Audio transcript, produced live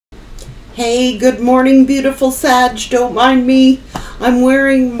Hey, good morning, beautiful Sag. Don't mind me. I'm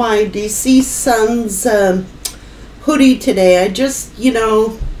wearing my deceased son's hoodie today. I just,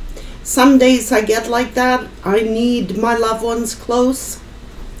 some days I get like that. I need my loved ones close.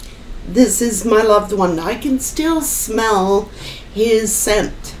 This is my loved one. I can still smell his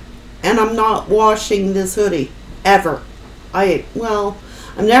scent. And I'm not washing this hoodie. Ever. I'm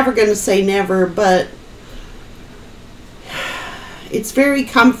never going to say never, but it's very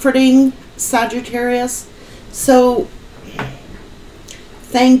comforting, Sagittarius. So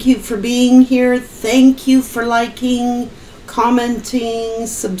thank you for being here. Thank you for liking, commenting,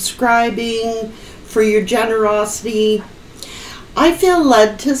 subscribing, for your generosity. I feel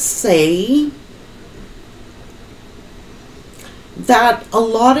led to say that a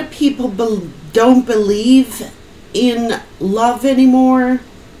lot of people don't believe in love anymore.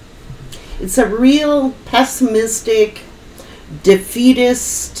 It's a real pessimistic,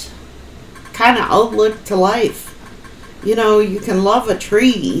 defeatist kind of outlook to life. You can love a tree,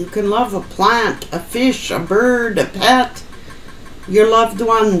 you can love a plant, a fish, a bird, a pet, your loved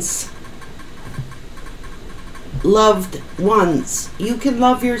ones. You can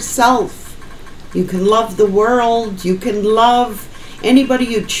love yourself. You can love the world. You can love anybody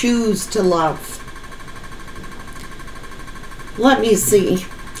you choose to love. Let me see.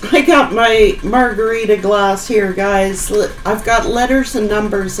 I got my margarita glass here, guys. I've got letters and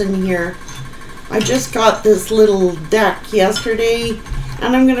numbers in here. I just got this little deck yesterday,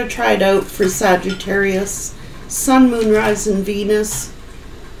 and I'm going to try it out for Sagittarius. Sun, Moon, Rising, Venus.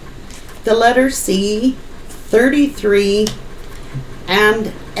 The letter C, 33,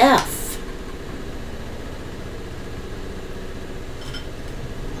 and F.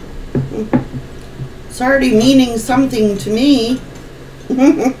 It's already meaning something to me.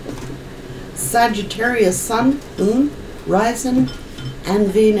 Sagittarius, Sun, Moon, Rising, and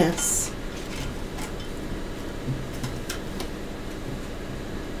Venus.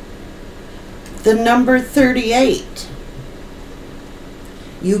 The number 38.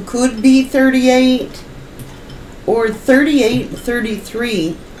 You could be 38 or 38 and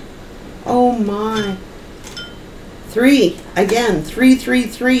 33. Oh my. 3. Again,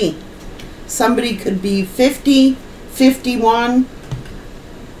 333. Somebody could be 50, 51.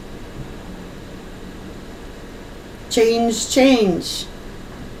 Change.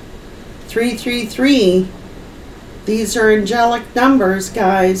 333. These are angelic numbers,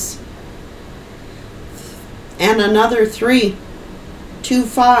 guys. And another 3. 2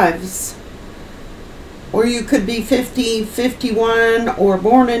 5s. Or you could be 50, 51, or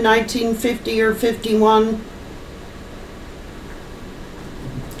born in 1950 or 51.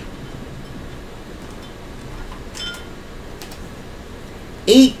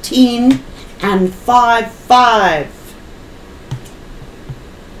 $18 and 5.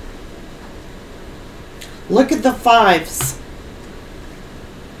 Look at the 5s.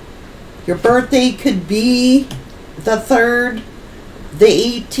 Your birthday could be the 3rd, the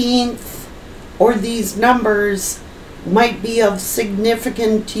 18th, or these numbers might be of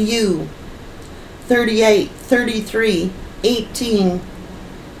significant to you. 38, 33, 18,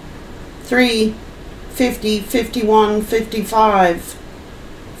 3, 50, 51, 55,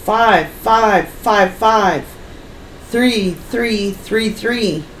 5, 5, 5, 5, 3, 3, 3,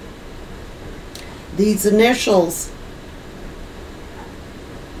 3. These initials.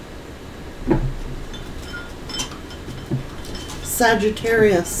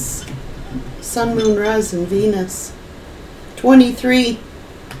 Sagittarius, Sun, Moon, Rising, Venus. 23.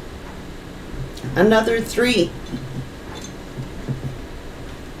 Another 3.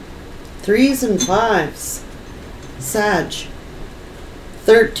 3s and 5s. Sag.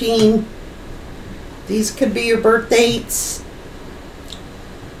 13. These could be your birth dates.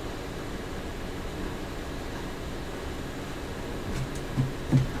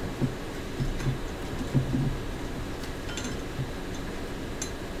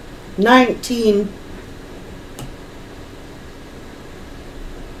 $19.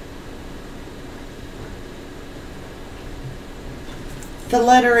 The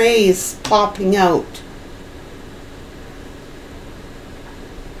letter A is popping out.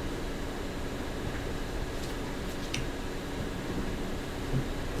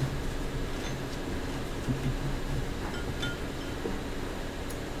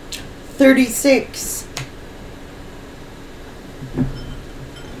 $36.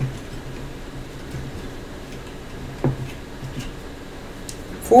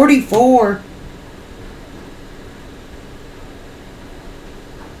 44.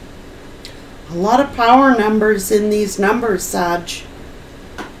 A lot of power numbers in these numbers, Sag.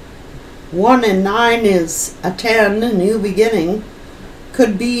 1 and 9 is a 10, a new beginning.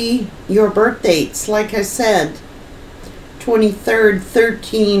 Could be your birth dates, like I said, 23rd,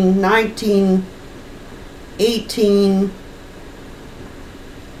 13, 19, 18,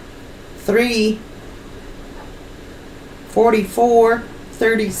 3, 44,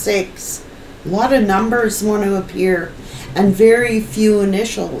 36. A lot of numbers want to appear and very few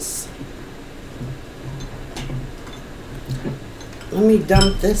initials. Let me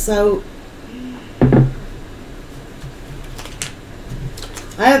dump this out.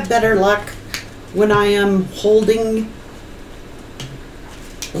 I have better luck when I am holding,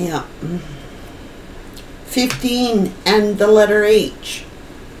 15 and the letter H.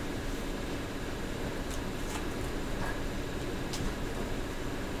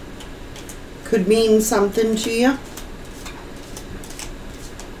 Could mean something to you.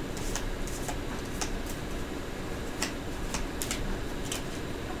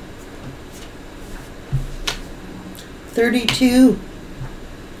 $32.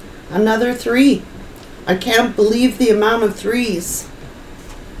 Another 3. I can't believe the amount of 3s.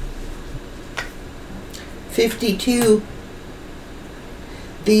 52.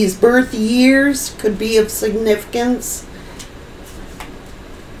 These birth years could be of significance.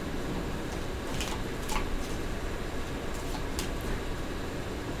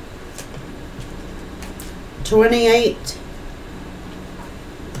 28.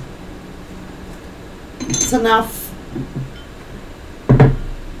 It's enough.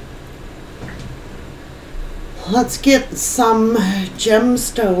 Let's get some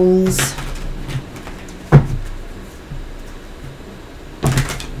gemstones.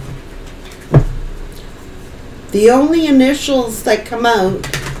 The only initials that come out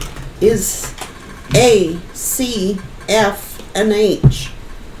is A, C, F, and H.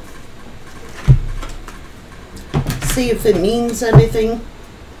 See if it means anything.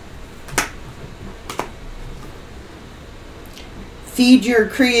 Feed your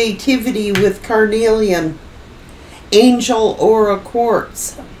creativity with carnelian, angel aura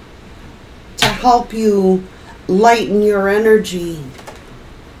quartz, to help you lighten your energy.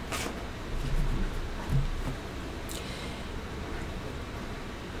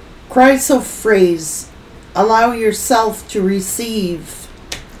 Chrysophrase, allow yourself to receive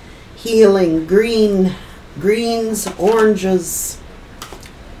healing. Greens, oranges,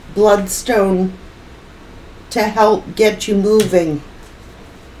 bloodstone, to help get you moving.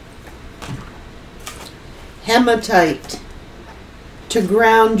 Hematite, to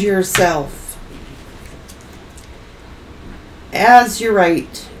ground yourself.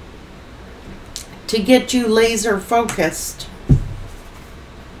 Azurite, to get you laser focused.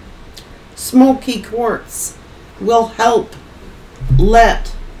 Smoky quartz will help let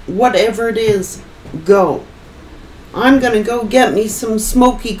whatever it is go. I'm going to go get me some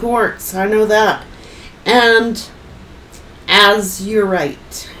smoky quartz, I know that. And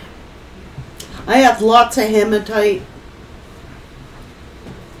azurite. I have lots of hematite.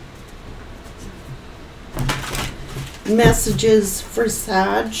 Messages for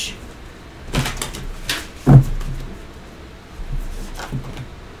Sag.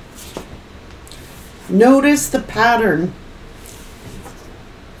 Notice the pattern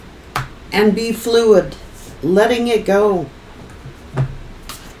and be fluid, letting it go.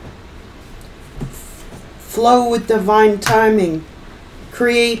 Flow with divine timing.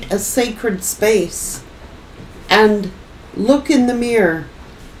 Create a sacred space and look in the mirror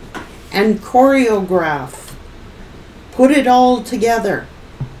and choreograph. Put it all together.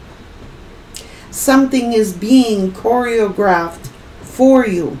 Something is being choreographed for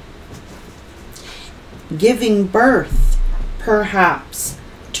you. Giving birth, perhaps,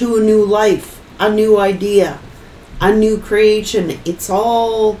 to a new life, a new idea, a new creation. It's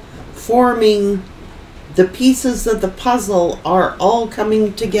all forming. The pieces of the puzzle are all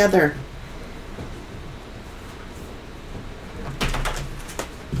coming together.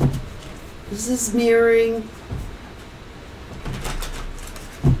 This is mirroring.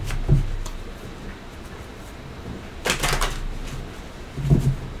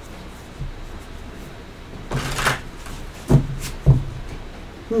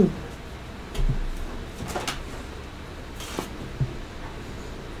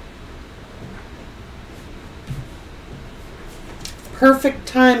 Perfect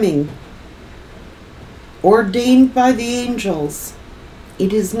timing, ordained by the angels.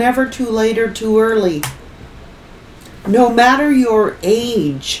 It is never too late or too early. No matter your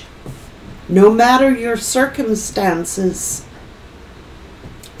age, no matter your circumstances,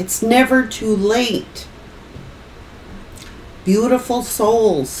 it's never too late. Beautiful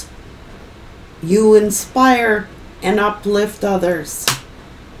souls, you inspire and uplift others.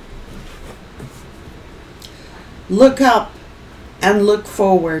 Look up and look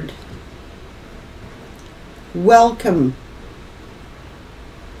forward. Welcome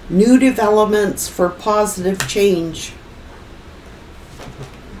new developments for positive change.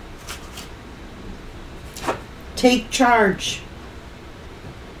 Take charge.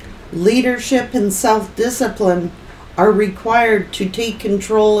 Leadership and self-discipline are required to take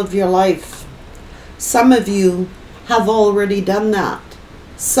control of your life. Some of you have already done that.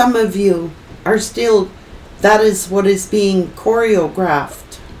 Some of you are still, that is what is being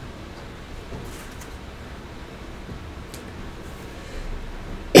choreographed.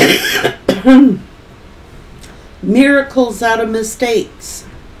 Miracles out of mistakes.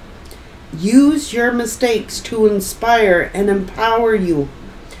 Use your mistakes to inspire and empower you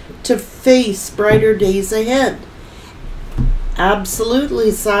to face brighter days ahead. Absolutely,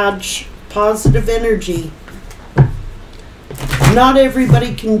 Sag. Positive energy. Not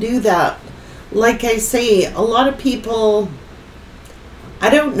everybody can do that. Like I say, a lot of people, I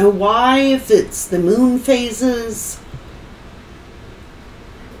don't know why, if it's the moon phases.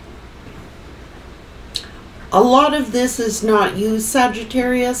 A lot of this is not you,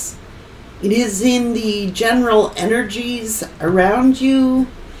 Sagittarius. It is in the general energies around you.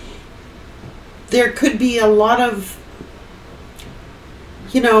 There could be a lot of,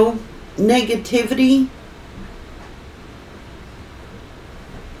 negativity.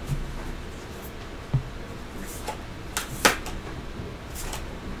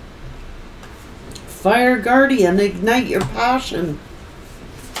 Fire Guardian, ignite your passion.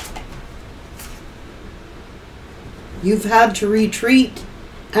 You've had to retreat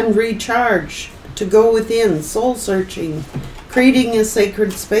and recharge, to go within, soul searching, creating a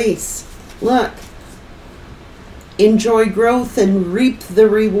sacred space. Look, enjoy growth and reap the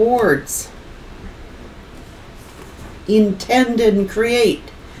rewards. Intend and create.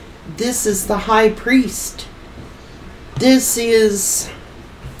 This is the High Priest. This is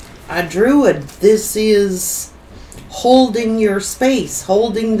a druid. This is holding your space,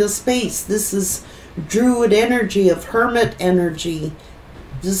 holding the space. This is druid energy, of hermit energy.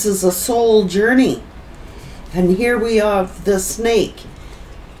 This is a soul journey. And here we have the snake.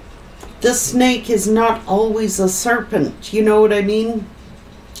 The snake is not always a serpent. You know what I mean?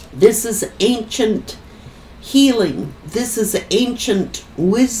 This is ancient healing. This is ancient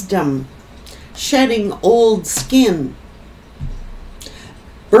wisdom. Shedding old skin.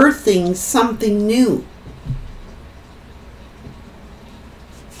 Birthing something new.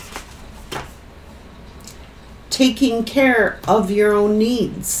 Taking care of your own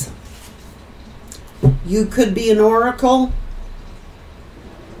needs. You could be an oracle.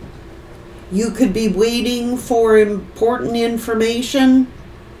 You could be waiting for important information.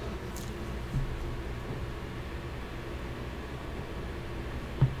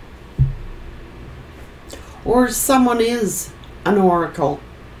 Or someone is an oracle.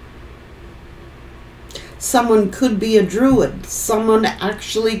 Someone could be a druid. Someone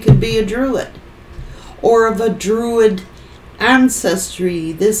actually could be a druid. Or of a druid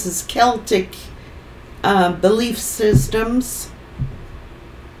ancestry. This is Celtic belief systems.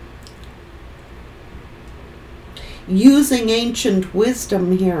 Using ancient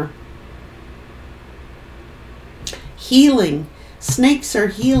wisdom here. Healing. Snakes are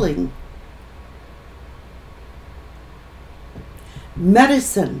healing.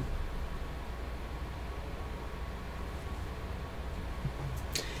 Medicine.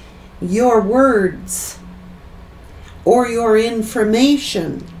 Your words or your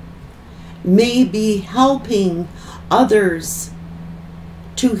information may be helping others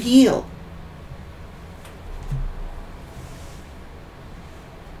to heal.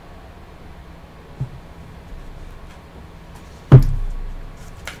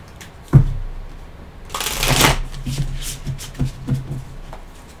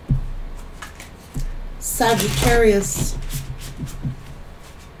 Sagittarius.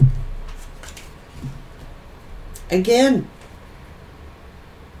 Again,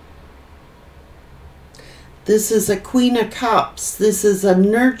 this is a Queen of Cups. This is a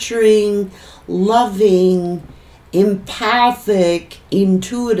nurturing, loving, empathic,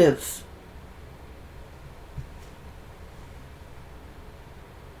 intuitive.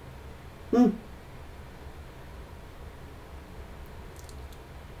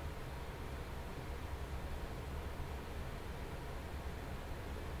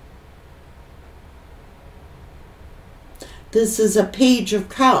 This is a Page of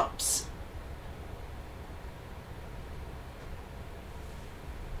Cups.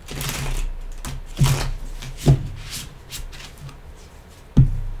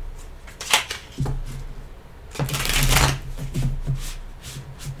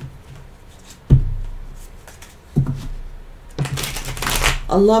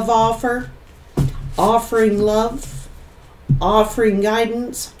 a love offer, offering love, offering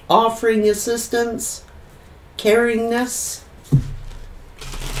guidance, offering assistance, caringness,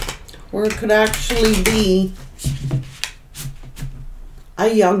 or it could actually be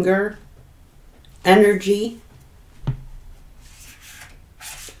a younger energy,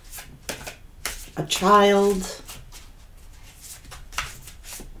 a child,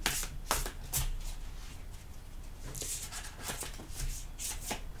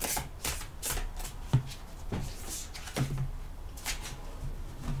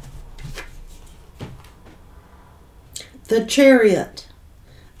 the Chariot.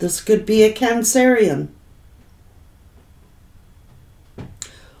 This could be a Cancerian.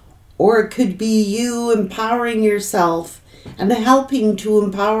 Or it could be you empowering yourself and helping to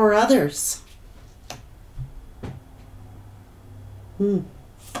empower others.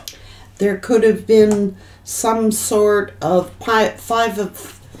 There could have been some sort of 5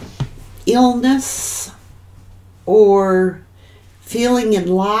 of illness or feeling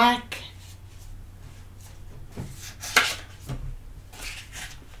in lack.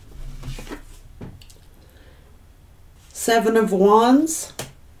 Seven of Wands.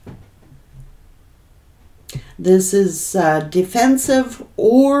 This is defensive,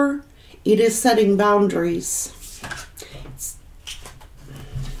 or it is setting boundaries.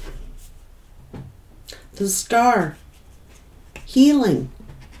 The Star. Healing.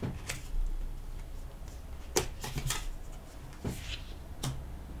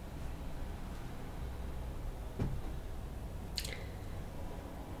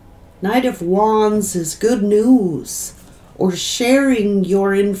 Knight of Wands is good news, or sharing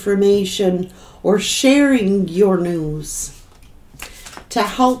your information, or sharing your news to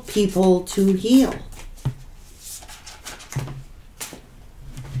help people to heal.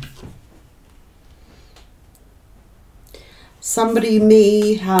 Somebody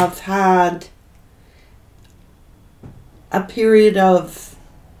may have had a period of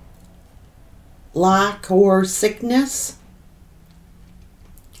lack or sickness.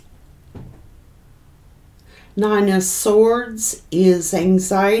 Nine of Swords is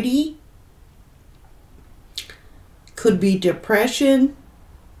anxiety. Could be depression.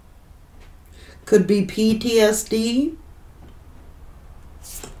 Could be PTSD.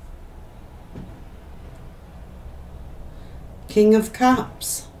 King of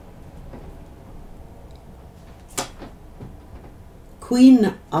Cups.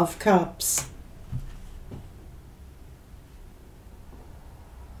 Queen of Cups.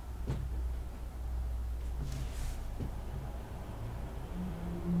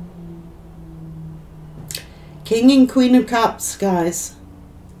 King and Queen of Cups, guys.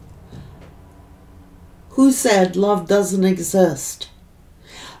 Who said love doesn't exist?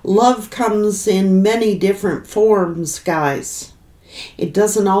 Love comes in many different forms, guys. It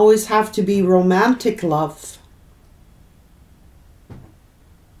doesn't always have to be romantic love.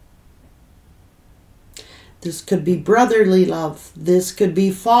 This could be brotherly love. This could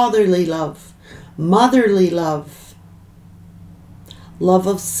be fatherly love, motherly love, love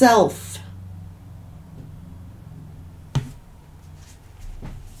of self.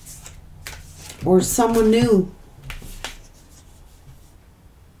 Or someone new.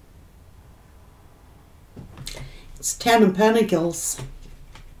 It's 10 of Pentacles.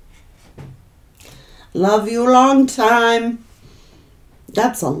 Love you a long time.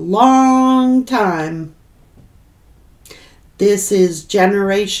 That's a long time. This is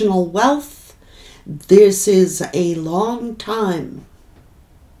generational wealth. This is a long time.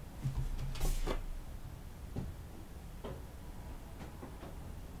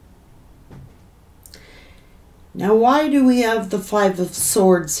 Now, why do we have the 5 of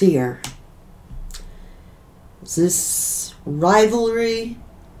Swords here? Is this rivalry,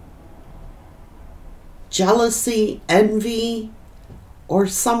 jealousy, envy, or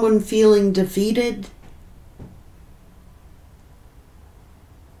someone feeling defeated?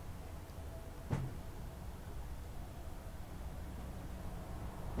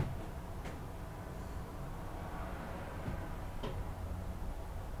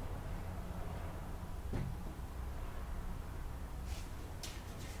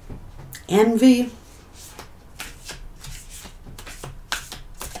 Envy.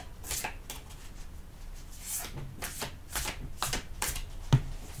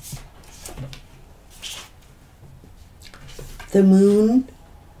 The Moon.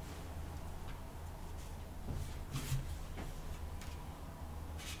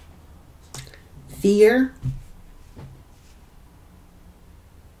 Fear.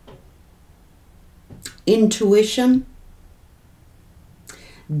 Intuition.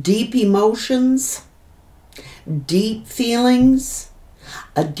 Deep emotions, deep feelings,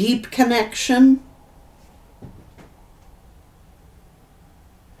 a deep connection.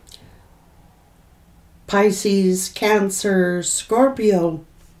 Pisces, Cancer, Scorpio.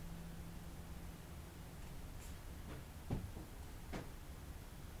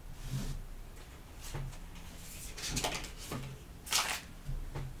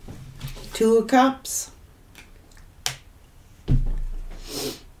 Two of Cups.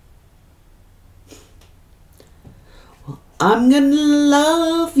 I'm gonna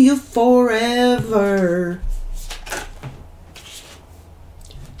love you forever.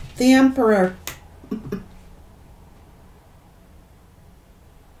 The Emperor.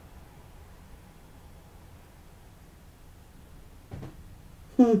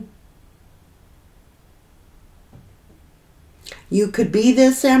 You could be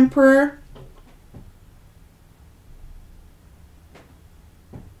this Emperor.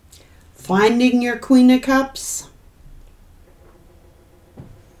 Finding your Queen of Cups.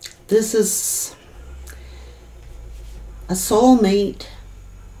 This is a soulmate.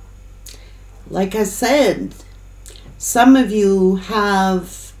 Like I said, some of you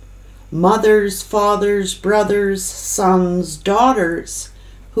have mothers, fathers, brothers, sons, daughters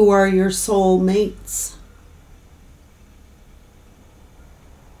who are your soulmates.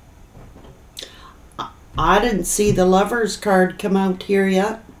 I didn't see the Lovers card come out here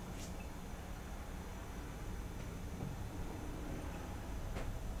yet.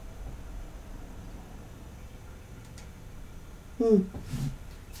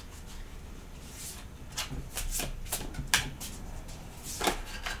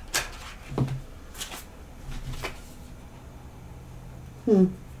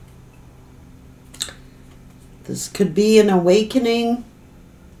 This could be an awakening.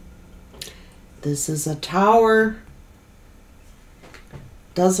 This is a Tower.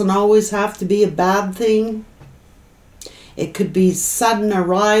 Doesn't always have to be a bad thing. It could be sudden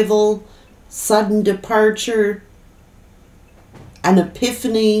arrival, sudden departure, an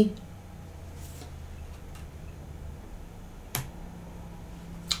epiphany,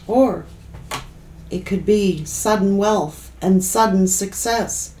 or it could be sudden wealth and sudden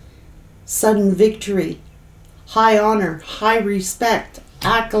success, sudden victory, high honor, high respect,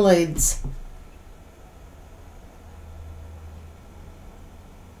 accolades.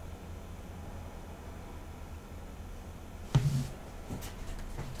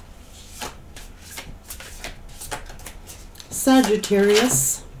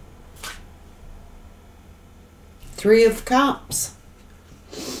 Sagittarius, Three of Cups.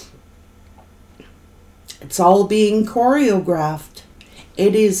 It's all being choreographed.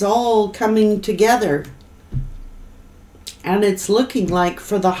 It is all coming together. And it's looking like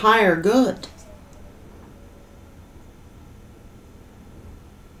for the higher good.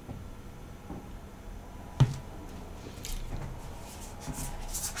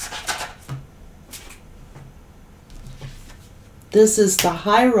 This is the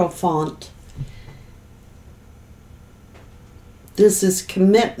Hierophant. This is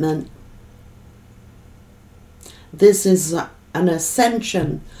commitment. This is an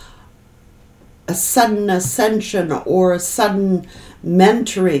ascension, a sudden ascension or a sudden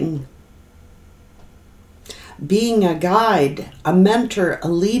mentoring. Being a guide, a mentor, a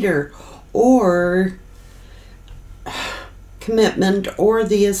leader, or commitment, or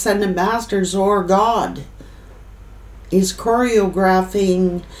the Ascended Masters, or God is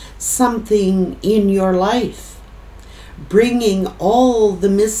choreographing something in your life, bringing all the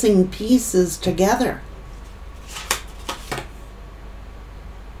missing pieces together.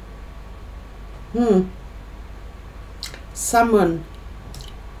 Someone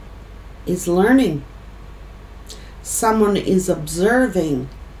is learning. Someone is observing.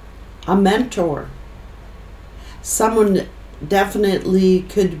 A mentor. Someone definitely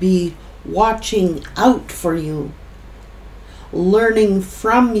could be watching out for you, learning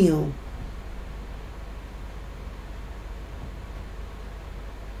from you.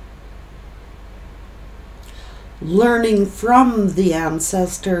 Learning from the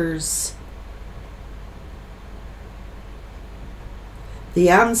ancestors. The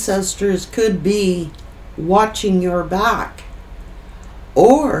ancestors could be watching your back,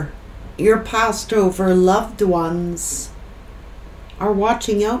 or your passed over loved ones are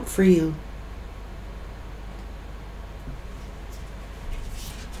watching out for you.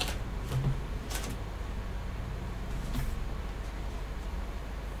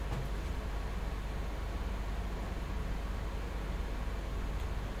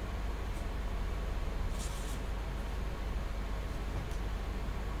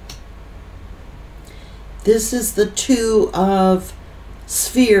 This is the Two of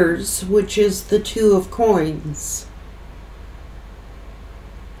Spheres, which is the Two of Coins.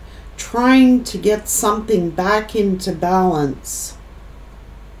 trying to get something back into balance.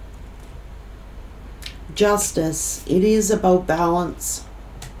 Justice. It is about balance.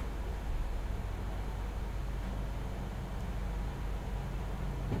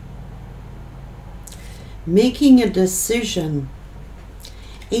 Making a decision.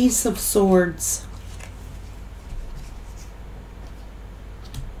 Ace of Swords.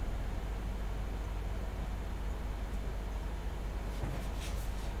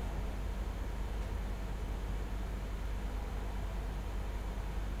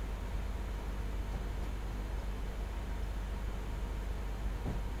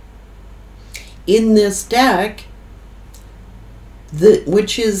 In this deck,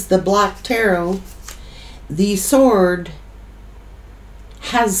 which is the Black Tarot, the sword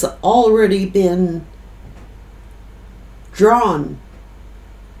has already been drawn.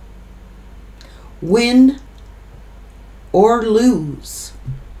 Win or lose,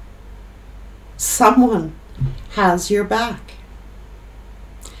 someone has your back.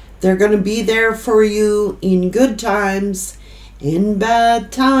 They're going to be there for you in good times, in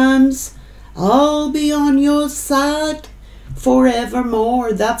bad times. I'll be on your side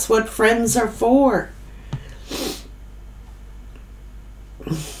forevermore. That's what friends are for.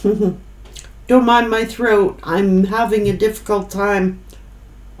 Don't mind my throat. I'm having a difficult time.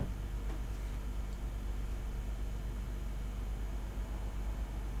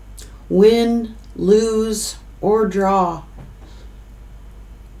 Win, lose, or draw.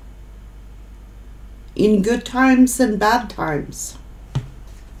 In good times and bad times.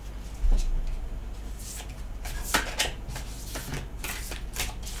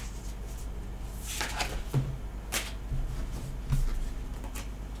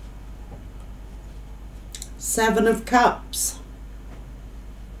 Seven of Cups.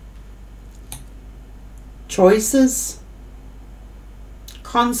 Choices,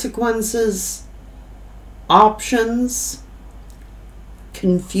 consequences, options,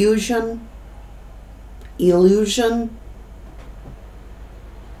 confusion, illusion.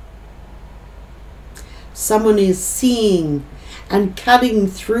 Someone is seeing and cutting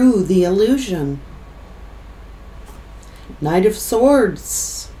through the illusion. Knight of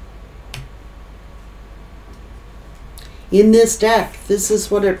Swords. In this deck, this is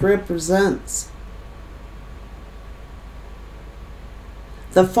what it represents.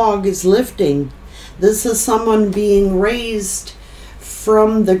 The fog is lifting. This is someone being raised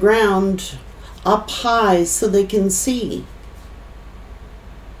from the ground up high so they can see.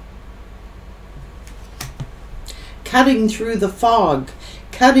 Cutting through the fog,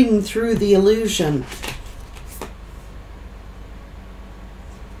 cutting through the illusion.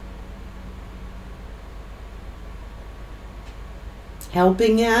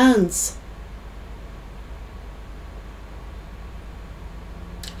 Helping hands.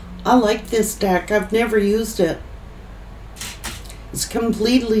 I like this deck. I've never used it. It's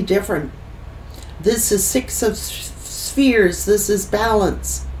completely different. This is Six of Spheres. This is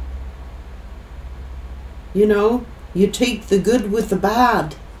balance. You know, you take the good with the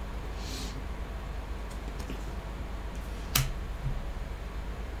bad.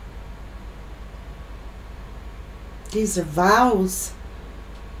 These are vows.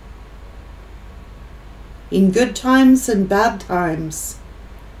 In good times and bad times.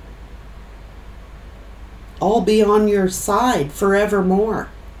 I'll be on your side forevermore.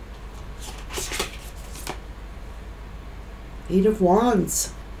 Eight of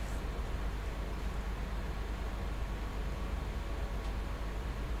Wands.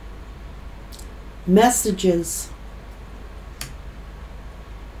 Messages.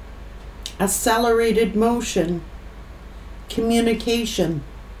 Accelerated motion. Communication.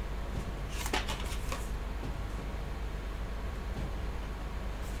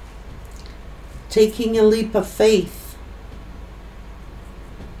 Taking a leap of faith.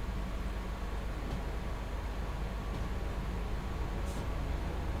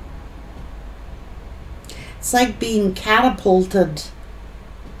 It's like being catapulted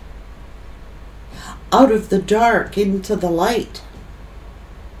out of the dark into the light.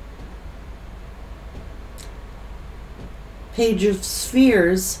 Page of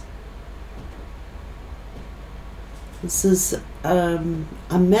Spheres. This is a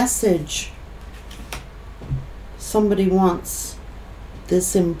message. Somebody wants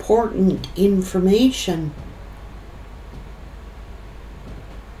this important information.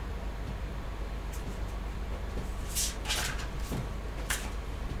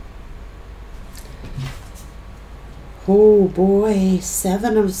 Oh boy,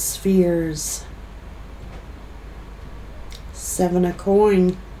 Seven of Spheres. Seven of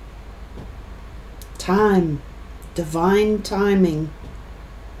Coin. Time. Divine timing.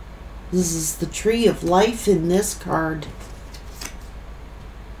 This is the tree of life in this card.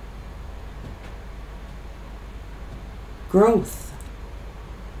 Growth.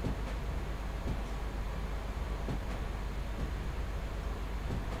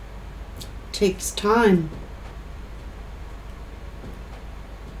 Takes time.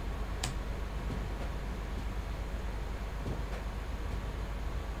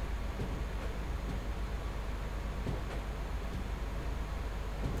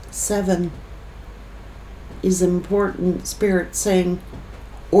 Seven is important, Spirit saying,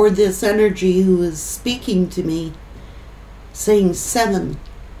 or this energy who is speaking to me, saying 7.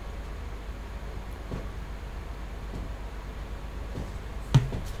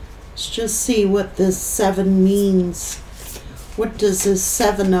 Let's just see what this 7 means. What does this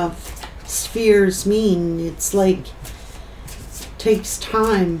 7 of spheres mean? It's like, takes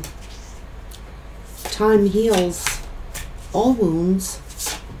time. Time heals all wounds.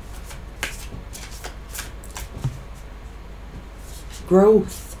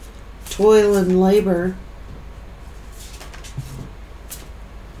 Growth, toil and labor.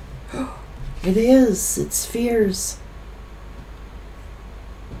 It is, it's spheres.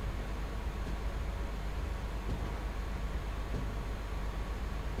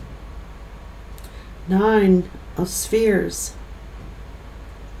 Nine of spheres.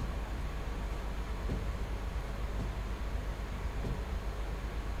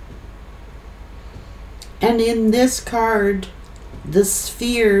 And in this card, the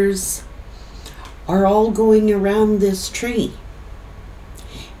spheres are all going around this tree.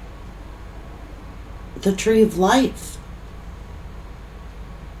 The tree of life.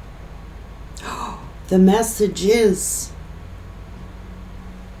 The message is,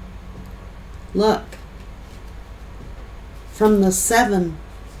 look, from the 7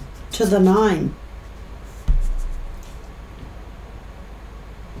 to the 9.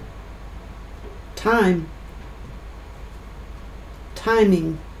 Time.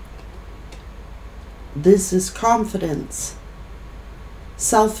 Timing. This is confidence,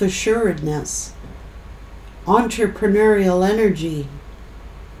 self-assuredness, entrepreneurial energy.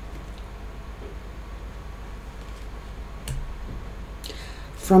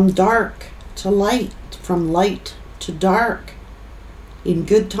 From dark to light, from light to dark, in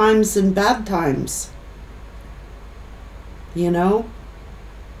good times and bad times. You know,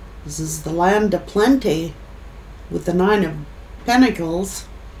 this is the land of plenty with the 9 of Pentacles.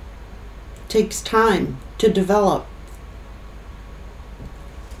 Takes time to develop.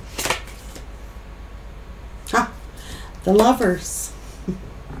 The Lovers.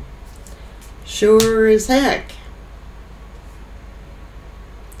 Sure as heck.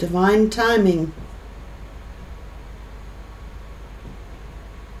 Divine timing.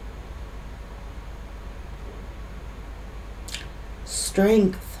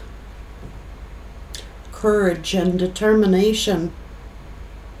 Strength. Courage and determination.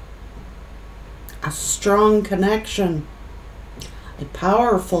 A strong connection, a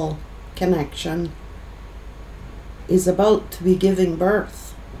powerful connection is about to be giving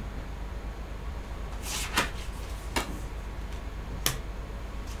birth.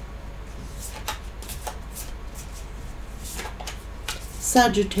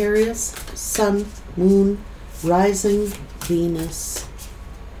 Sagittarius, Sun, Moon, Rising, Venus.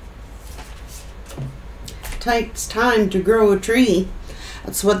 Takes time to grow a tree.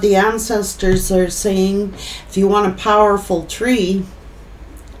 That's what the ancestors are saying. If you want a powerful tree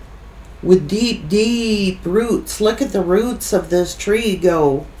with deep, deep roots, look at the roots of this tree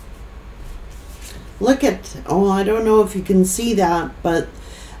go. Look at, oh, I don't know if you can see that, but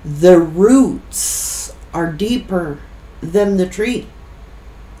the roots are deeper than the tree.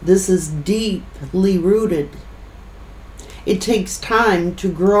 This is deeply rooted. It takes time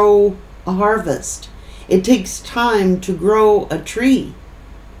to grow a harvest. It takes time to grow a tree.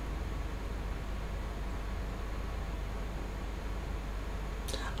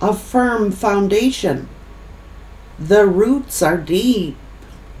 A firm foundation. The roots are deep,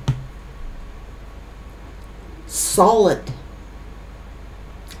 solid.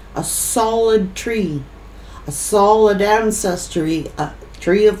 A solid tree, a solid ancestry, a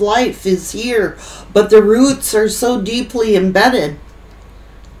tree of life is here, but the roots are so deeply embedded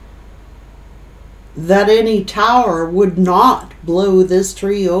that any tower would not blow this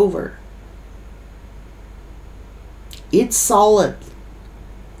tree over. It's solid.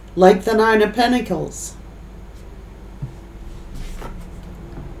 Like the 9 of Pentacles.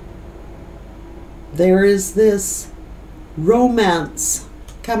 There is this romance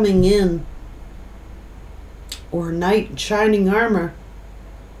coming in. Or knight in shining armor.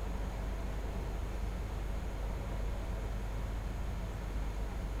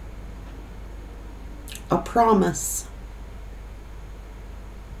 a promise.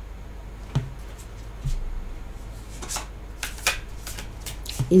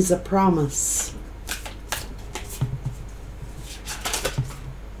 Is a promise.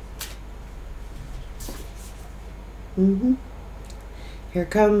 Here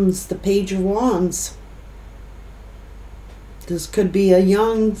comes the Page of Wands. This could be a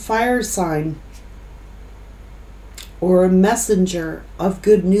young fire sign or a messenger of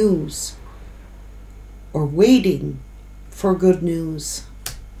good news or waiting for good news.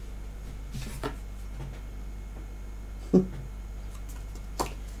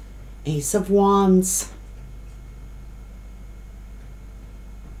 Ace of Wands.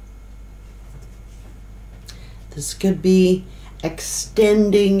 This could be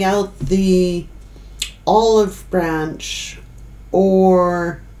extending out the olive branch,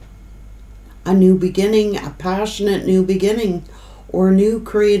 or a new beginning, a passionate new beginning, or a new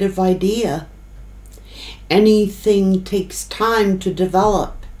creative idea. Anything takes time to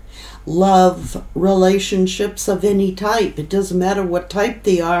develop. Love, relationships of any type, it doesn't matter what type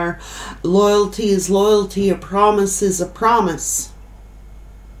they are. Loyalty is loyalty, a promise is a promise.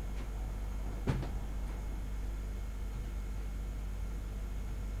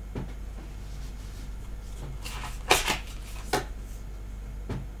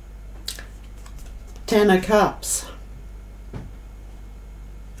 Ten of Cups.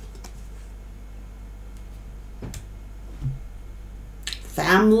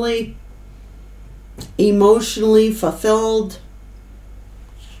 Family, emotionally fulfilled.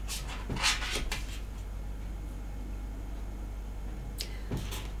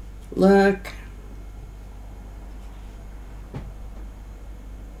 Look.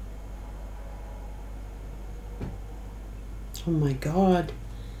 Oh my God.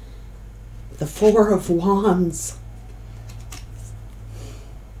 The Four of Wands.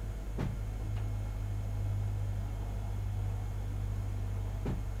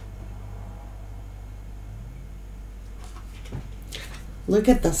 Look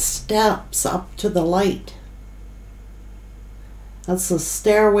at the steps up to the light. That's the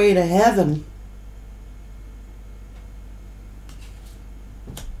stairway to heaven.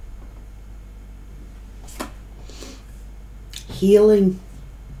 Healing.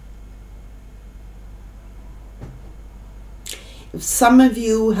 If some of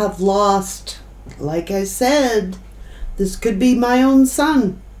you have lost, like I said, this could be my own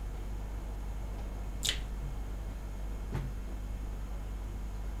son.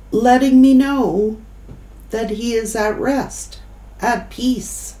 Letting me know that he is at rest, at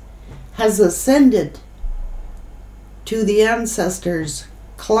peace, has ascended to the ancestors,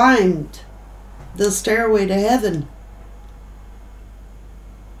 climbed the stairway to heaven.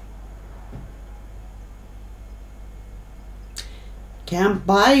 Can't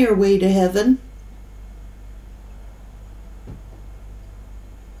buy your way to heaven.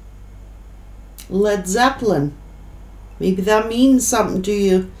 Led Zeppelin. Maybe that means something to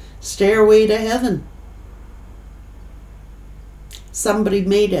you. Stairway to heaven. Somebody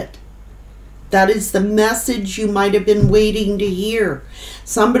made it. That is the message you might have been waiting to hear.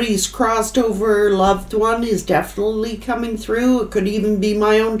 Somebody's crossed over loved one is definitely coming through. It could even be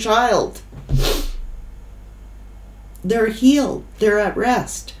my own child. They're healed. They're at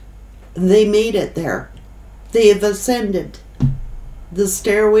rest. They made it there. They have ascended the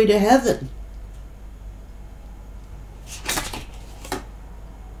stairway to heaven.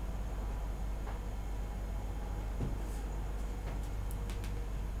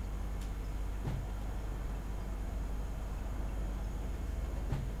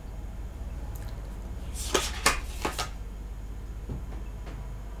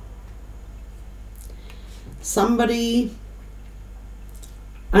 Somebody,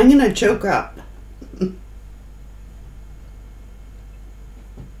 I'm going to choke up.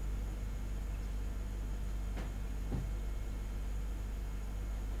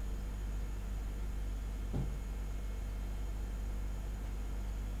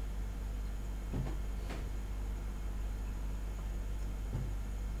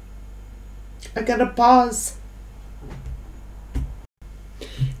 I gotta pause.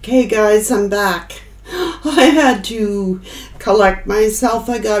 Okay guys, I'm back. I had to collect myself.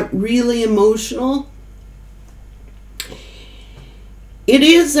 I got really emotional. It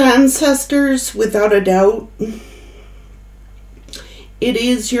is ancestors, without a doubt. It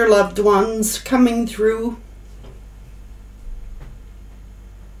is your loved ones coming through.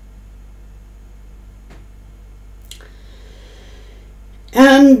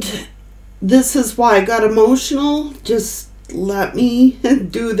 And this is why I got emotional. Just let me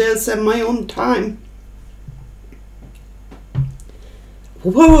do this at my own time.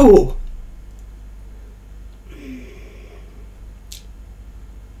 Whoa!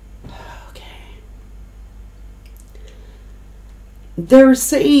 They're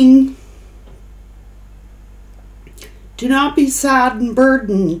saying, do not be sad and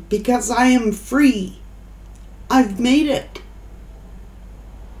burdened, because I am free. I've made it.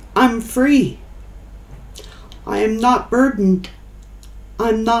 I'm free. I am not burdened.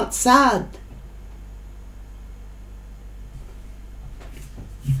 I'm not sad.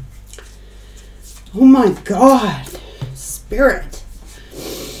 Oh my God, Spirit.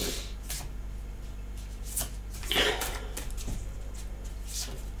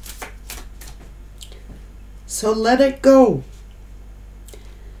 So let it go.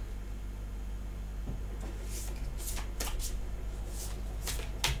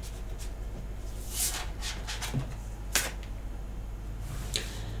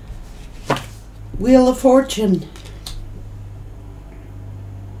 Wheel of Fortune.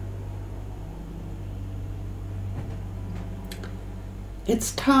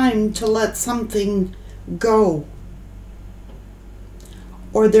 It's time to let something go.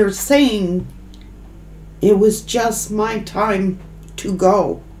 Or they're saying, it was just my time to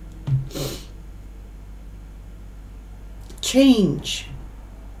go. Change.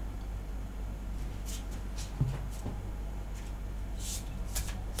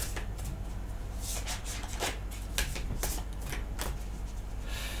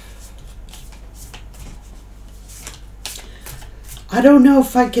 I don't know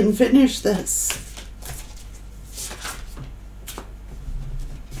if I can finish this.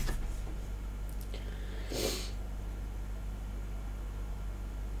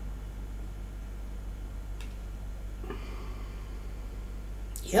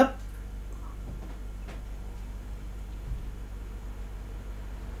 Yep.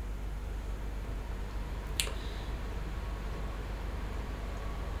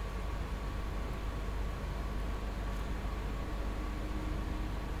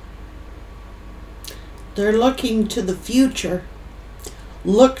 They're looking to the future.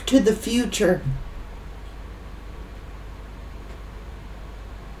 Look to the future.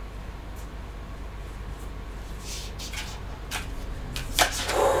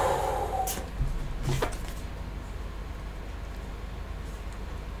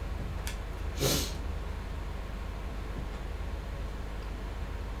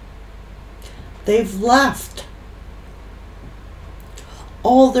 They've left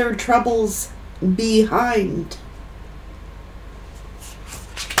all their troubles behind.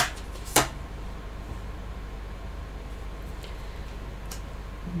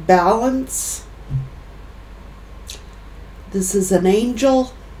 Balance. This is an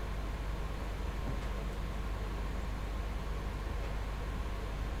angel.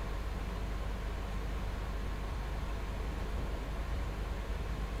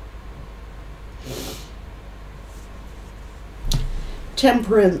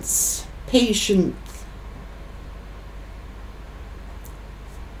 Temperance, patience.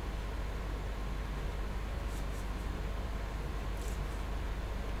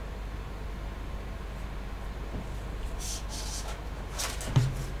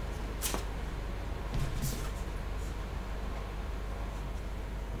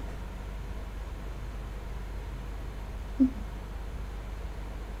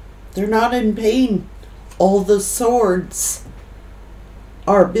 They're not in pain. All the swords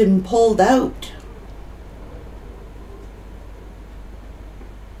are been pulled out.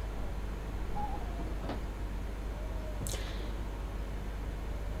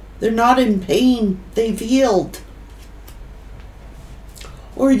 They're not in pain. They've healed.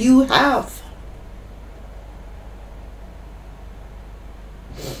 Or you have.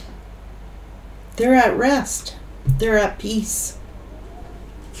 They're at rest. They're at peace.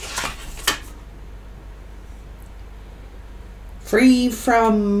 Free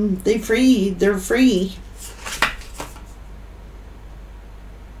from, they're free.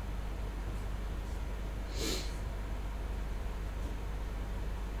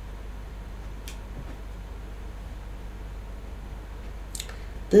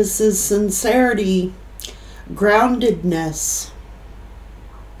 This is sincerity, groundedness.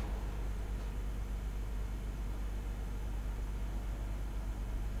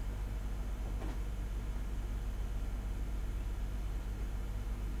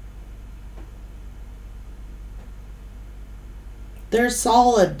 They're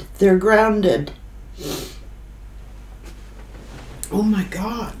solid. They're grounded. Oh my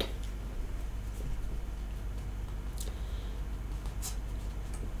God.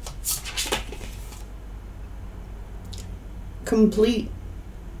 Complete.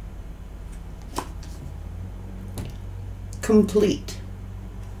 Complete.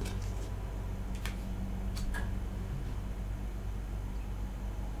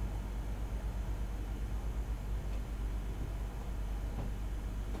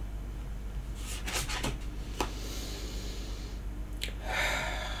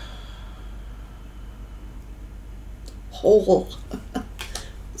 whole.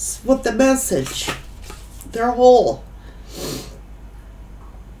 That's what the message. They're whole.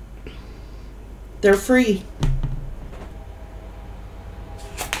 They're free.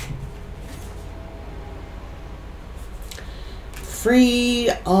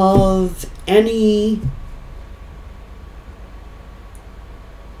 Free of any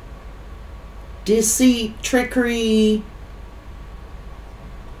deceit, trickery,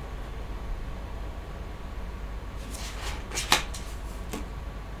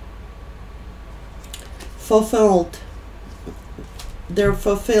 fulfilled. They're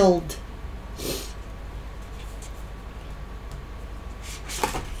fulfilled.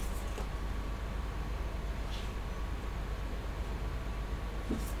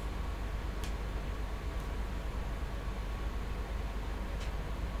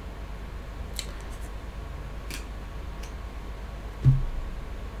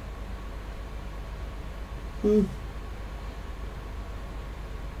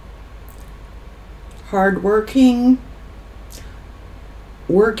 Hardworking,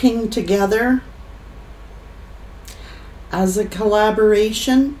 working together as a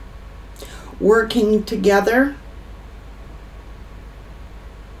collaboration, working together.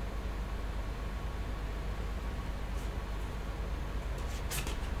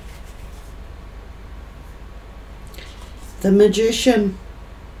 The Magician.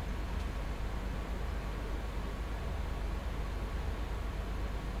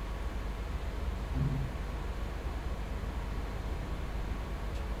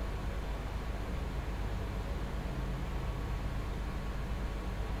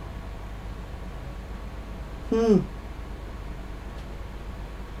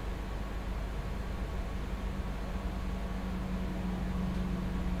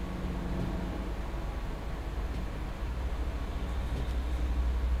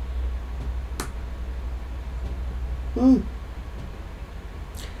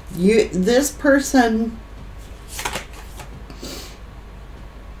 This person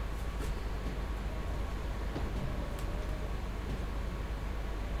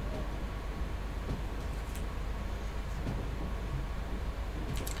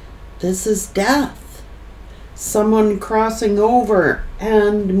this is death. Someone crossing over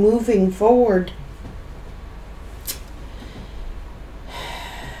and moving forward.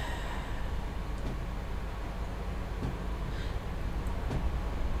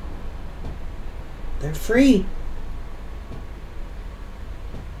 They're free.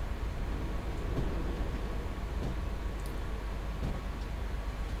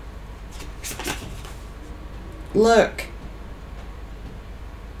 Look.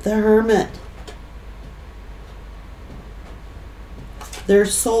 The Hermit. Their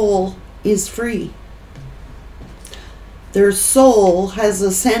soul is free. Their soul has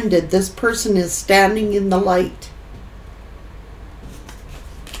ascended. This person is standing in the light.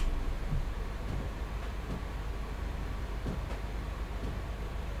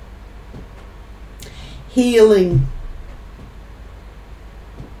 Healing.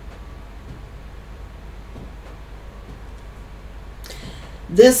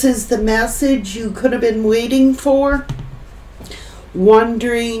 This is the message you could have been waiting for.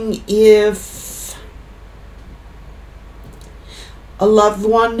 Wondering if a loved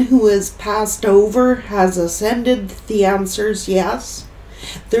one who has passed over has ascended. The answer is yes.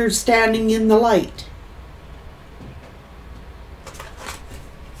 They're standing in the light.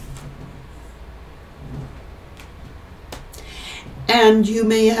 And you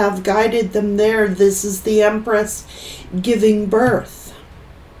may have guided them there. This is the Empress giving birth.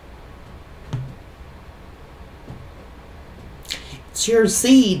 It's your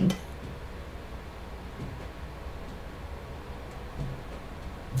seed.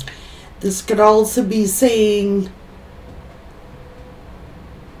 This could also be saying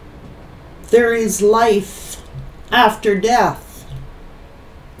there is life after death.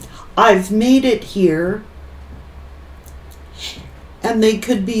 I've made it here. And they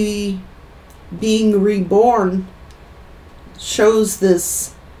could be being reborn. Shows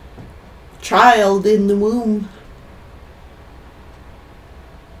this child in the womb.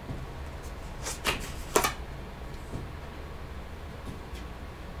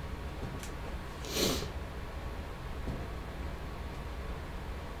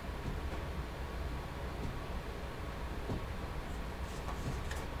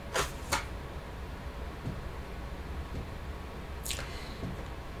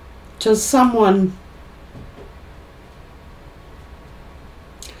 To someone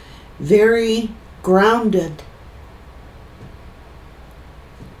very grounded.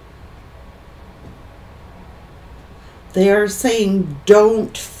 They are saying,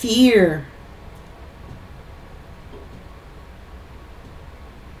 don't fear.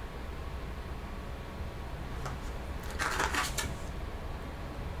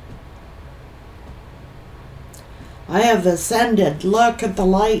 I have ascended. Look at the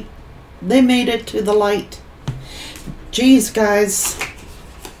light. They made it to the light. Geez, guys.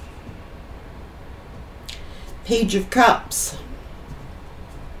 Page of Cups.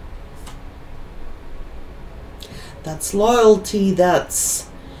 That's loyalty. That's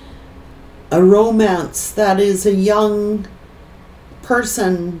a romance. That is a young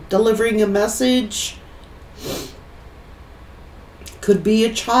person delivering a message. Could be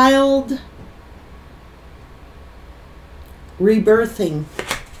a child rebirthing.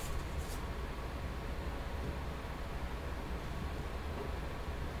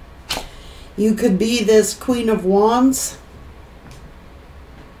 You could be this Queen of Wands.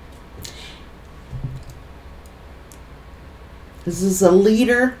 This is a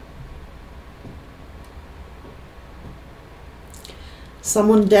leader.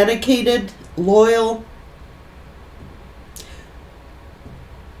 Someone dedicated, loyal.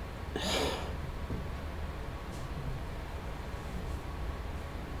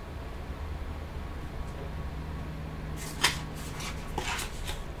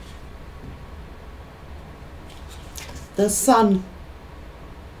 The Sun.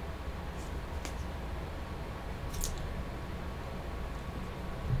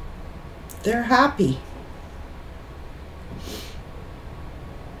 They're happy.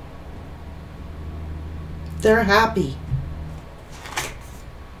 They're happy.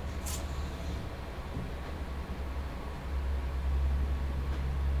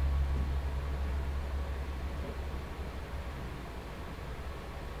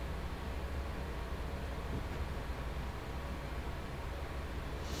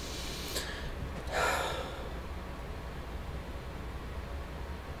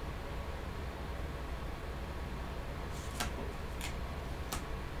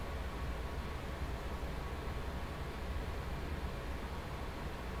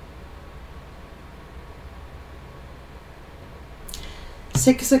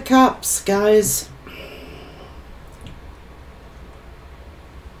 Six of Cups, guys.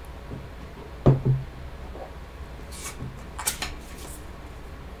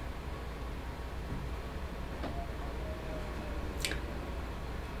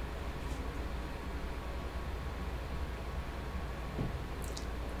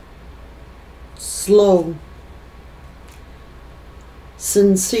 Slow.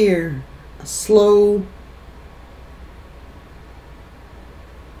 Sincere. Slow.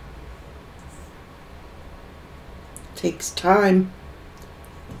 Takes time.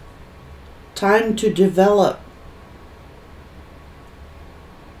 Time to develop.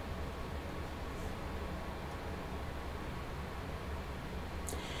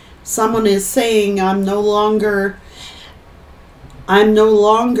 Someone is saying, I'm no longer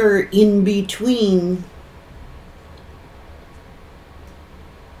in between.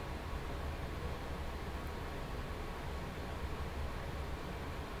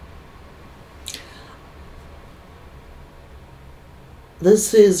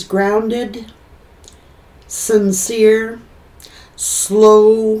 This is grounded, sincere,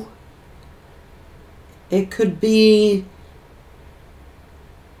 slow. It could be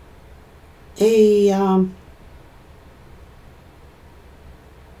a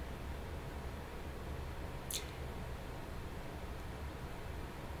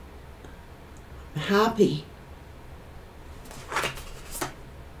happy.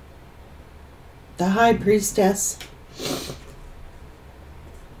 The High Priestess.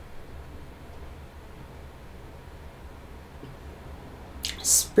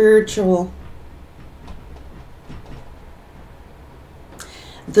 Spiritual.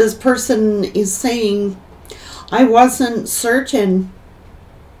 This person is saying, I wasn't certain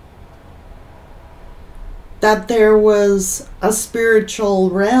that there was a spiritual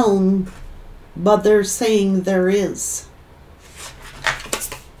realm, but they're saying there is.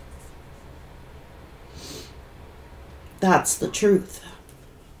 That's the truth.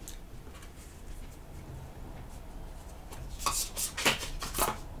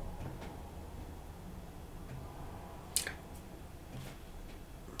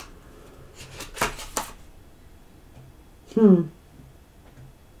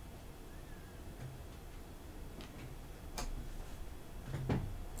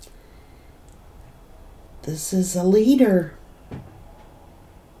 This is a leader,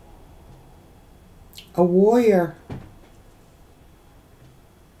 a warrior.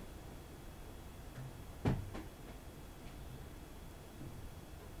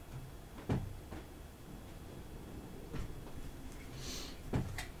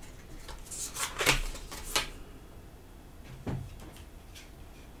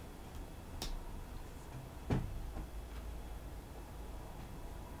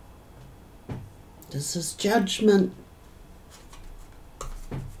 This is Judgment.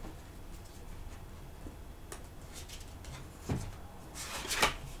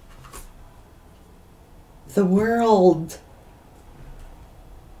 The world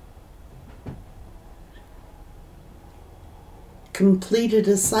completed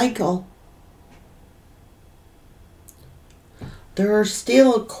a cycle. There are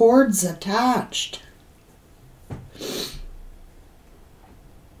still cords attached.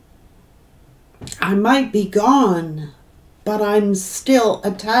 I might be gone, but I'm still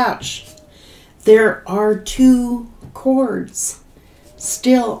attached. There are two cords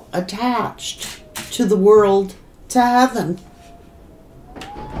still attached to the world, to heaven.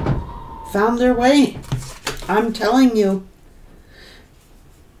 Found their way. I'm telling you.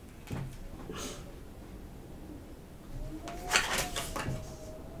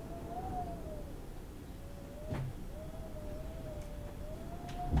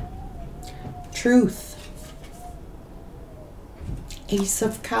 Truth. Ace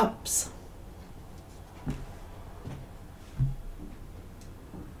of Cups.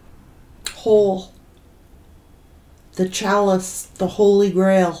 Whole. The chalice, the Holy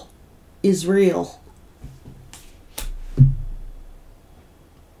Grail, is real.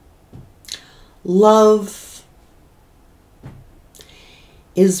 Love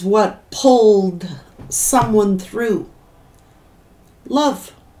is what pulled someone through.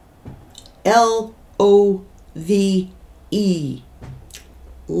 Love. L-O-V-E.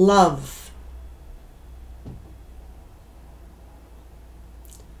 Love.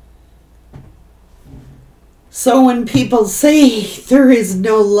 So when people say there is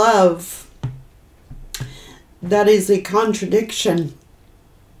no love, that is a contradiction.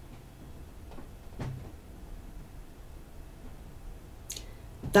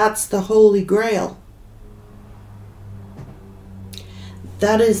 That's the Holy Grail.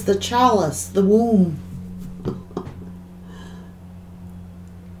 That is the chalice, the womb.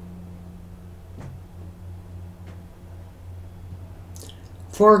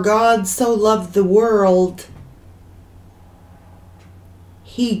 For God so loved the world,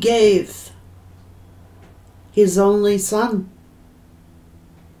 He gave His only Son.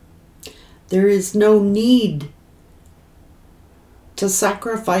 There is no need to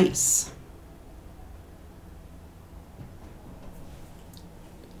sacrifice.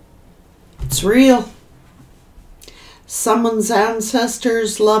 It's real. Someone's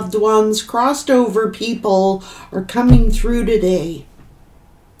ancestors, loved ones, crossed over people are coming through today.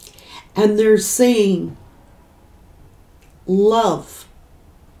 And they're saying, love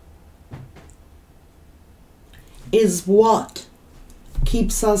is what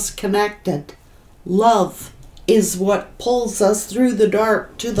keeps us connected. Love is what pulls us through the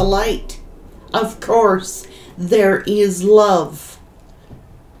dark to the light. Of course, there is love.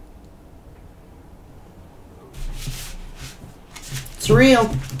 It's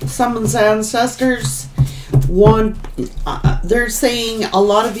real. Someone's ancestors want, they're saying a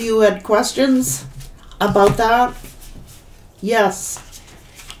lot of you had questions about that. Yes,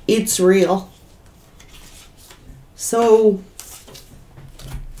 it's real. So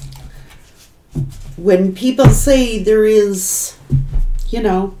when people say there is, you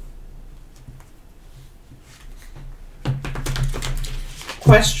know,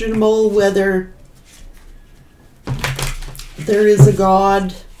 questionable whether there is a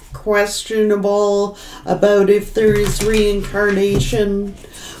God, questionable about if there is reincarnation,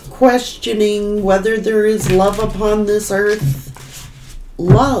 questioning whether there is love upon this earth.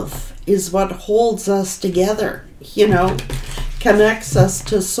 Love is what holds us together, you know, connects us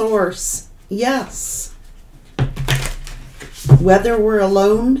to Source. Yes. Whether we're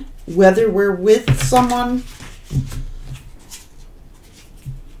alone, whether we're with someone,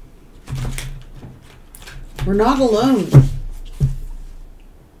 we're not alone.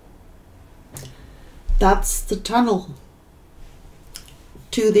 That's the tunnel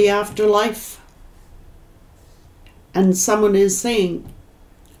to the afterlife. And someone is saying,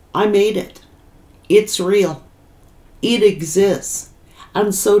 I made it. It's real. It exists.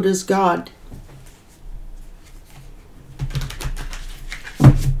 And so does God.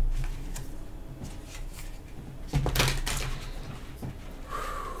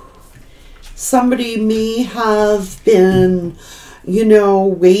 Somebody may have been, you know,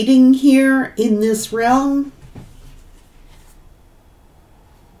 waiting here in this realm.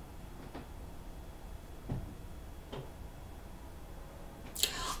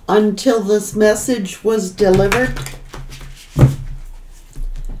 Until this message was delivered.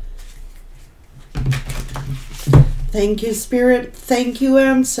 Thank you, Spirit. Thank you,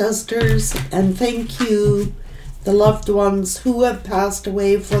 ancestors. And thank you, the loved ones who have passed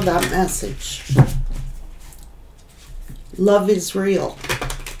away, for that message. Love is real,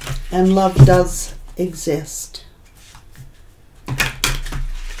 and love does exist.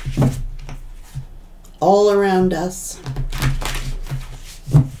 all around us.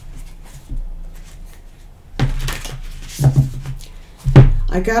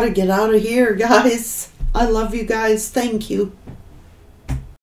 I gotta get out of here, guys. I love you guys. Thank you.